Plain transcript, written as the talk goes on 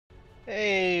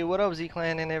Hey, what up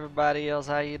Z-Clan and everybody else,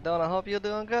 how you doing? I hope you're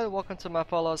doing good. Welcome to my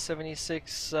Fallout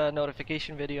 76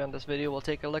 notification video. In this video we'll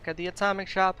take a look at the Atomic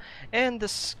Shop and the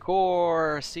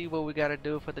score. See what we gotta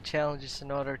do for the challenges in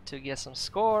order to get some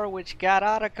score, which got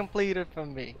auto-completed for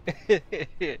me.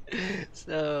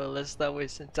 So let's not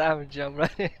waste some time and jump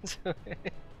right into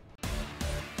it.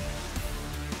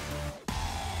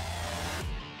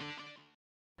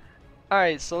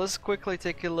 Alright, so let's quickly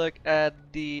take a look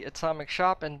at the Atomic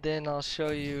Shop and then I'll show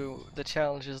you the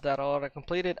challenges that are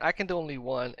auto-completed. I can do only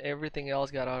one, everything else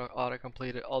got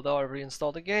auto-completed, although I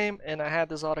reinstalled the game and I had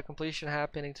this auto-completion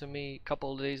happening to me a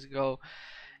couple of days ago.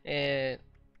 And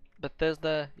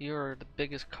Bethesda, you're the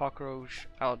biggest cockroach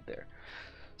out there.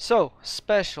 So,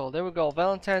 special, there we go,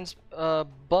 Valentine's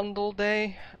bundle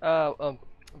day,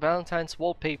 Valentine's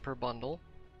wallpaper bundle.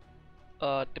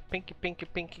 The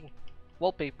pinky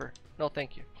wallpaper. No,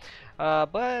 thank you.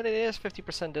 But it is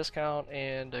 50% discount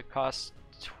and it costs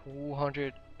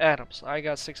 200 atoms. I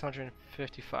got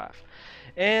 655.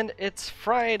 And it's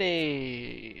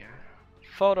Friday.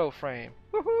 Photo frame.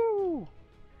 Woohoo!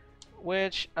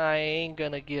 Which I ain't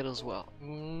gonna get as well.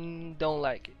 Don't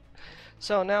like it.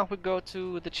 So now if we go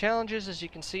to the challenges, as you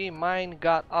can see, mine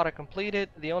got auto-completed.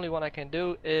 The only one I can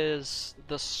do is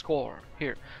the score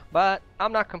here. But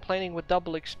I'm not complaining with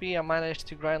double XP. I managed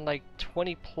to grind like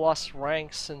 20 plus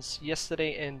ranks since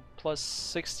yesterday and plus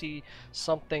 60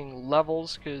 something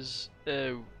levels because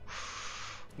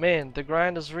man, the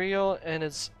grind is real and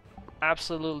it's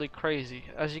absolutely crazy.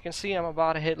 As you can see, I'm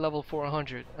about to hit level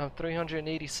 400. I'm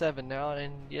 387 now,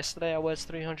 and yesterday I was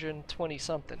 320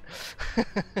 something.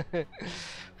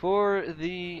 For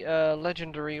the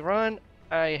legendary run,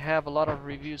 I have a lot of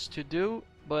reviews to do,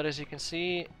 but as you can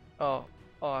see,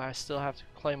 I still have to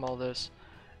claim all this,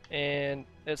 and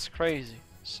it's crazy.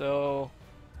 So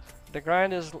the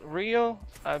grind is real.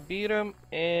 I beat him,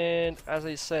 and as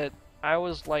I said, I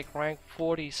was like rank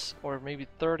 40 or maybe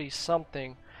 30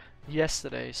 something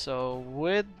yesterday. So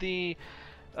with the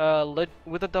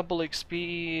double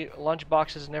XP lunch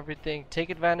boxes and everything, take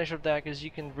advantage of that because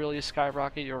you can really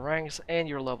skyrocket your ranks and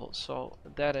your levels. So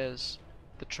that is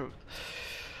the truth.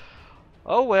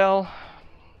 Oh well,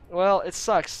 it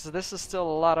sucks. This is still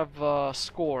a lot of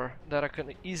score that I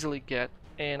could easily get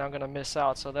and I'm gonna miss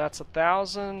out. So that's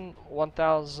 1,000,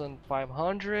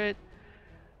 1,500,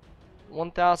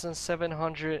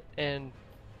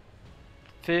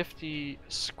 1,750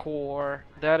 score.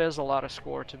 That is a lot of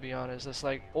score, to be honest. It's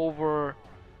like over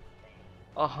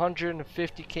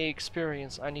 150k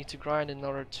experience I need to grind in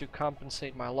order to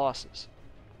compensate my losses.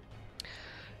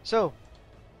 So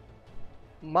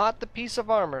mod the piece of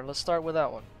armor. Let's start with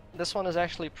that one. This one is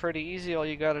actually pretty easy. All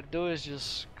you gotta do is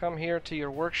just come here to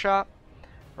your workshop,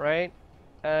 right,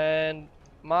 and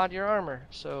mod your armor.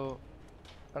 So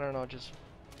I don't know, just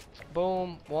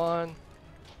boom, 1,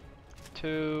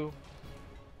 2,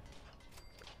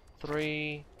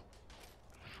 3,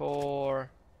 4,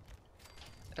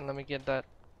 and let me get that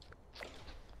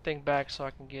thing back so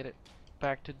I can get it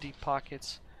back to deep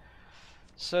pockets.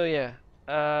 So yeah,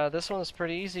 this one is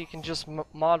pretty easy. You can just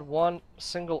mod one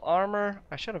single armor.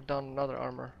 I should have done another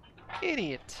armor.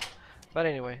 Idiot. But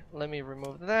anyway, let me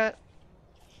remove that.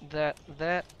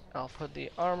 I'll put the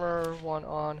armor one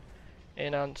on.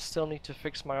 And I still need to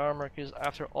fix my armor because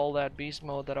after all that beast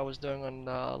mode that I was doing on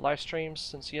live streams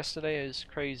since yesterday is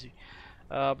crazy.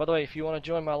 By the way, if you want to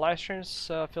join my live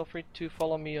streams, feel free to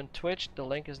follow me on Twitch. The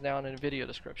link is down in the video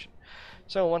description.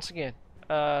 So once again,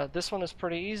 this one is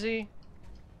pretty easy.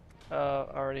 I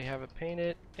already have it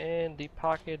painted, and the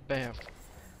pocket, bam.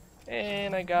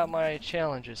 And I got my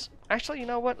challenges. Actually, you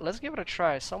know what? Let's give it a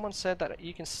try. Someone said that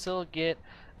you can still get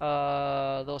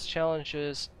those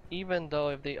challenges even though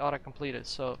if they auto-completed.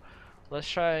 So let's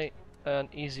try an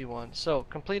easy one. So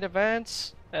complete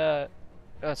events, that's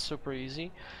super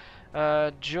easy.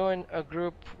 Join a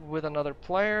group with another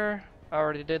player. I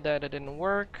already did that, it didn't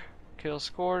work. Kill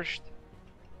scorched.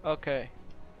 Okay,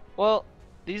 well,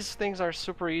 these things are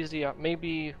super easy.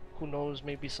 Maybe, who knows,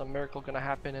 maybe some miracle gonna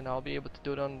happen and I'll be able to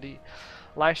do it on the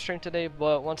live stream today.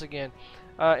 But once again,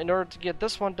 in order to get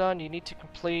this one done, you need to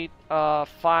complete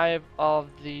 5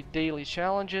 of the daily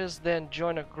challenges, then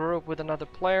join a group with another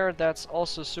player. That's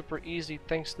also super easy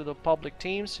thanks to the public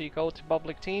teams. So you go to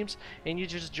public teams and you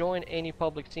just join any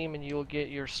public team and you'll get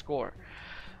your score.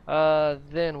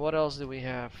 Then what else do we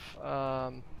have?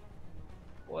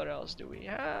 What else do we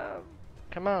have?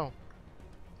 Come on.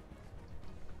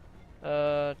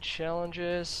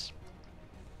 Challenges.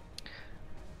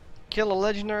 Kill a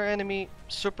legendary enemy,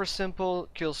 super simple.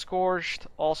 Kill scorched,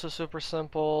 also super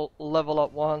simple. Level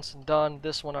up once and done.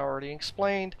 This one I already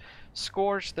explained.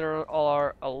 Scorched, there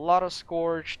are a lot of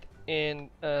scorched in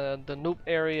the noob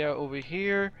area over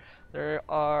here. There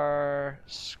are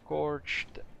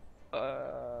scorched.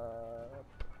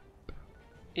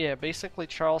 Yeah, basically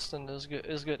Charleston is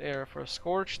good area for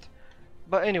scorched.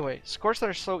 But anyway, scorched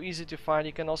are so easy to find.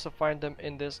 You can also find them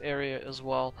in this area as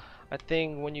well. I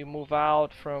think when you move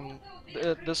out from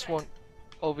this one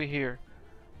over here.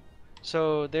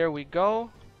 So there we go.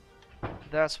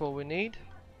 That's what we need.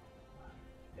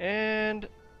 And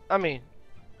I mean,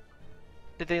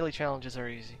 the daily challenges are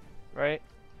easy, right?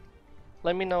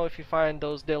 Let me know if you find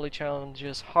those daily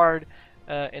challenges hard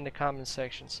in the comment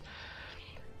sections.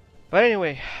 But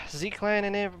anyway, Z-Clan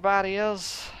and everybody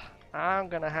else, I'm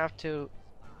gonna have to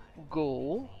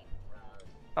go.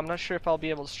 I'm not sure if I'll be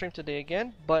able to stream today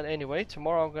again, but anyway,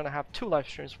 tomorrow I'm gonna have 2 live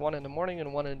streams, one in the morning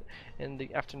and one in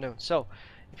the afternoon. So,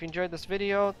 if you enjoyed this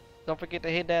video, don't forget to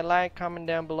hit that like, comment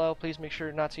down below. Please make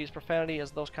sure not to use profanity,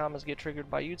 as those comments get triggered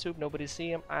by YouTube. Nobody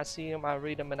see them, I see them, I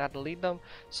read them, and I delete them.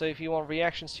 So if you want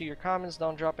reactions to your comments,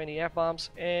 don't drop any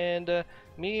F-bombs, and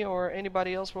me or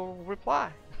anybody else will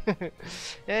reply.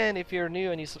 And if you're new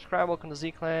and you subscribe, welcome to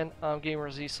Z-Clan. I'm Gamer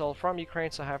Z Soul from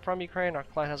Ukraine, so hi from Ukraine. Our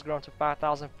clan has grown to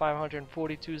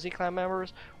 5,542 Z-Clan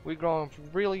members. We're growing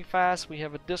really fast. We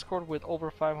have a Discord with over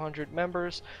 500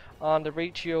 members. On the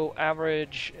ratio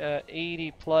average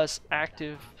 80 plus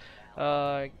active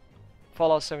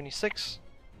Fallout 76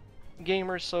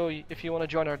 gamers. So if you want to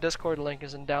join our Discord, the link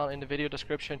is down in the video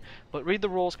description. But read the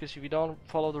rules, because if you don't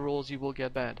follow the rules, you will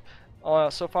get banned.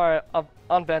 So far I've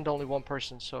unbanned only 1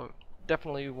 person, so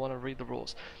definitely you want to read the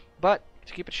rules. But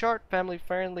to keep it short, family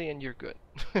friendly, and you're good.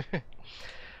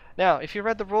 Now, if you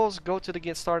read the rules, go to the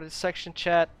Get Started section,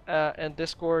 chat, and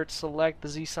Discord, select the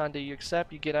Z sign that you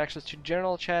accept. You get access to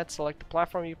general chat, select the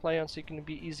platform you play on, so it can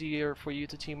be easier for you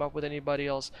to team up with anybody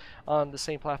else on the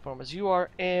same platform as you are,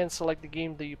 and select the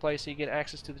game that you play so you get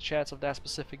access to the chats of that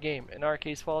specific game. In our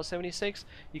case, Fallout 76,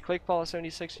 you click Fallout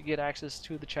 76, you get access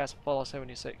to the chats of Fallout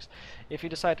 76. If you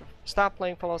decide to stop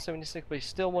playing Fallout 76, but you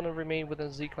still want to remain within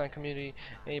the Z-Clan community,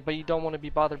 but you don't want to be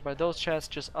bothered by those chats,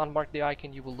 just unmark the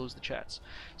icon, you will lose the chats.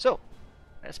 So,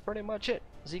 that's pretty much it.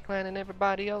 Z-Clan and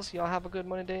everybody else, y'all have a good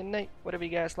morning, day, and night, whatever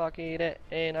you guys like it at,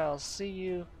 and I'll see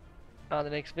you on the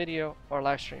next video or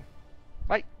live stream.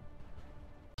 Bye.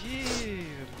 Yeah,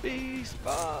 beast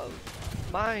ball.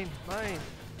 Mine.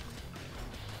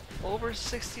 Over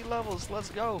 60 levels, let's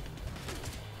go.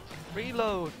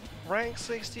 Reload, rank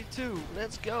 62,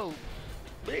 let's go.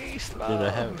 Beast ball. Dude,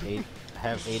 I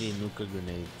have 80 nuka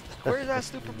grenades. Where's that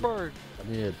stupid bird? I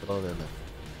need to throw them.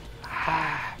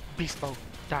 Ah, beast mode,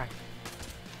 die.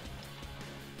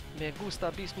 Me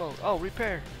gusta beast mode. Oh,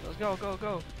 repair. Let's go.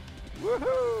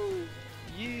 Woohoo!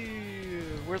 Yeah.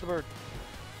 Where's the bird?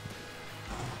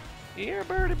 Here,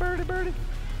 birdie.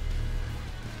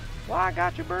 Well, I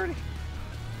got you, birdie.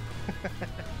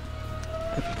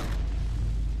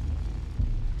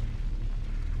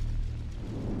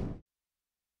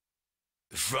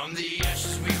 From the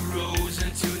ashes we rose,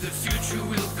 into the future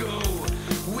we'll go.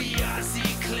 We are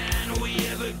Z-Clan, we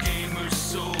have a gamer's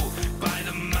soul. By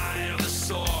the might of the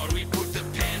sword, we put the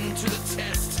pen to the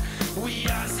test. We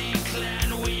are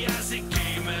Z-Clan, we are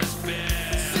Z-Gamer's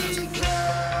best.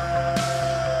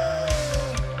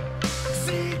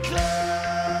 Z-Clan,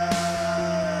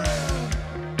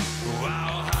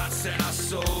 our hearts and our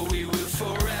soul, we will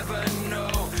forever know.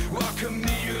 Our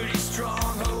community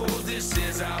stronghold, this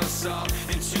is our song.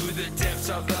 Into the depths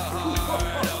of the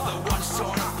heart.